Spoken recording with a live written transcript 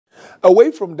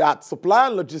Away from that, supply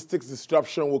and logistics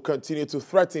disruption will continue to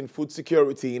threaten food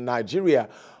security in Nigeria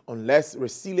unless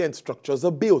resilient structures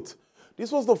are built.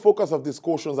 This was the focus of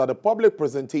discussions at the public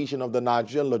presentation of the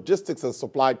Nigerian Logistics and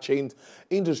Supply Chain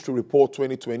Industry Report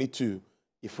 2022.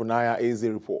 Ifunanya Eze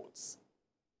reports.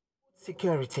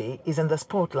 Security is in the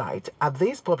spotlight at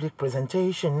this public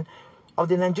presentation of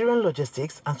the Nigerian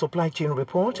Logistics and Supply Chain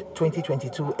Report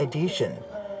 2022 edition.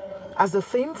 As the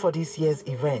theme for this year's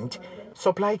event,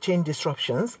 supply chain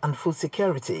disruptions and food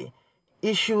security,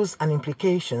 issues and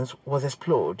implications was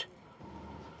explored.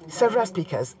 Several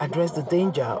speakers addressed the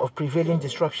danger of prevailing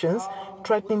disruptions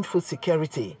threatening food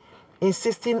security,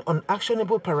 insisting on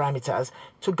actionable parameters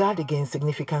to guard against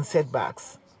significant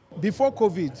setbacks. Before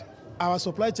COVID, our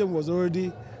supply chain was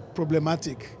already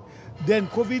problematic. Then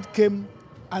COVID came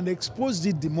and exposed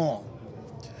it the more.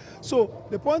 So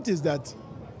the point is that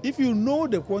if you know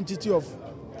the quantity of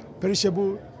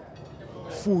perishable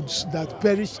foods that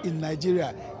perish in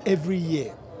Nigeria every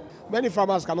year, many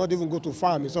farmers cannot even go to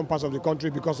farm in some parts of the country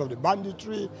because of the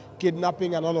banditry,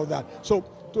 kidnapping and all of that. So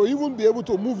to even be able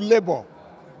to move labor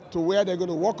to where they're going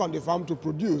to work on the farm to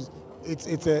produce,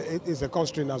 it's a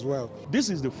constraint as well. This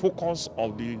is the focus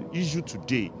of the issue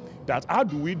today, that how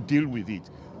do we deal with it?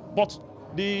 But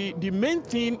the main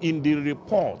thing in the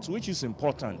report, which is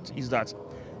important, is that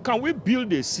can we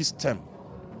build a system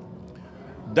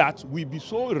that will be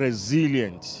so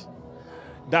resilient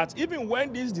that even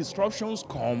when these disruptions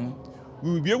come,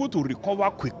 we will be able to recover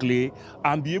quickly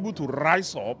and be able to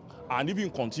rise up and even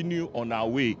continue on our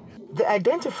way. They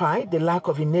identified the lack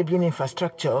of enabling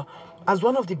infrastructure as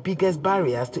one of the biggest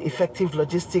barriers to effective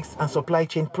logistics and supply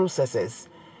chain processes.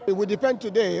 We depend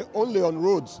today only on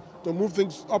roads to move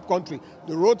things up country.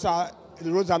 The roads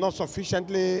are not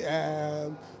sufficiently,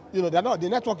 the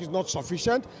network is not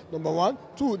sufficient, number one.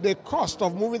 Two, the cost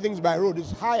of moving things by road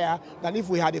is higher than if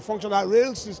we had a functional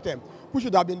rail system, which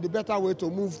would have been the better way to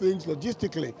move things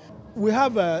logistically. we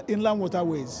have inland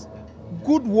waterways,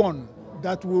 good one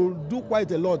that will do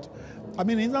quite a lot. I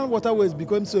mean, inland waterways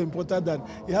become so important that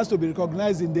it has to be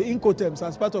recognized in the Incoterms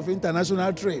as part of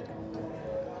international trade.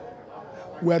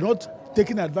 We are not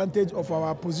taking advantage of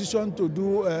our position to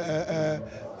do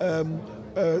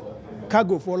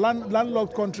cargo for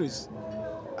landlocked countries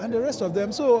and the rest of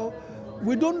them. So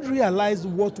we don't realize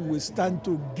what we stand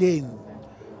to gain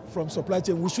from supply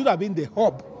chain. We should have been the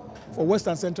hub for West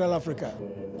and Central Africa.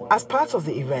 As part of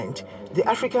the event, the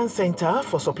African Center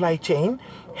for Supply Chain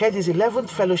held its 11th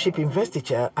Fellowship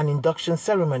Investiture and Induction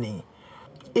Ceremony.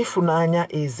 Ifunanya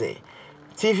Eze,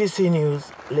 TVC News,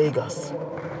 Lagos.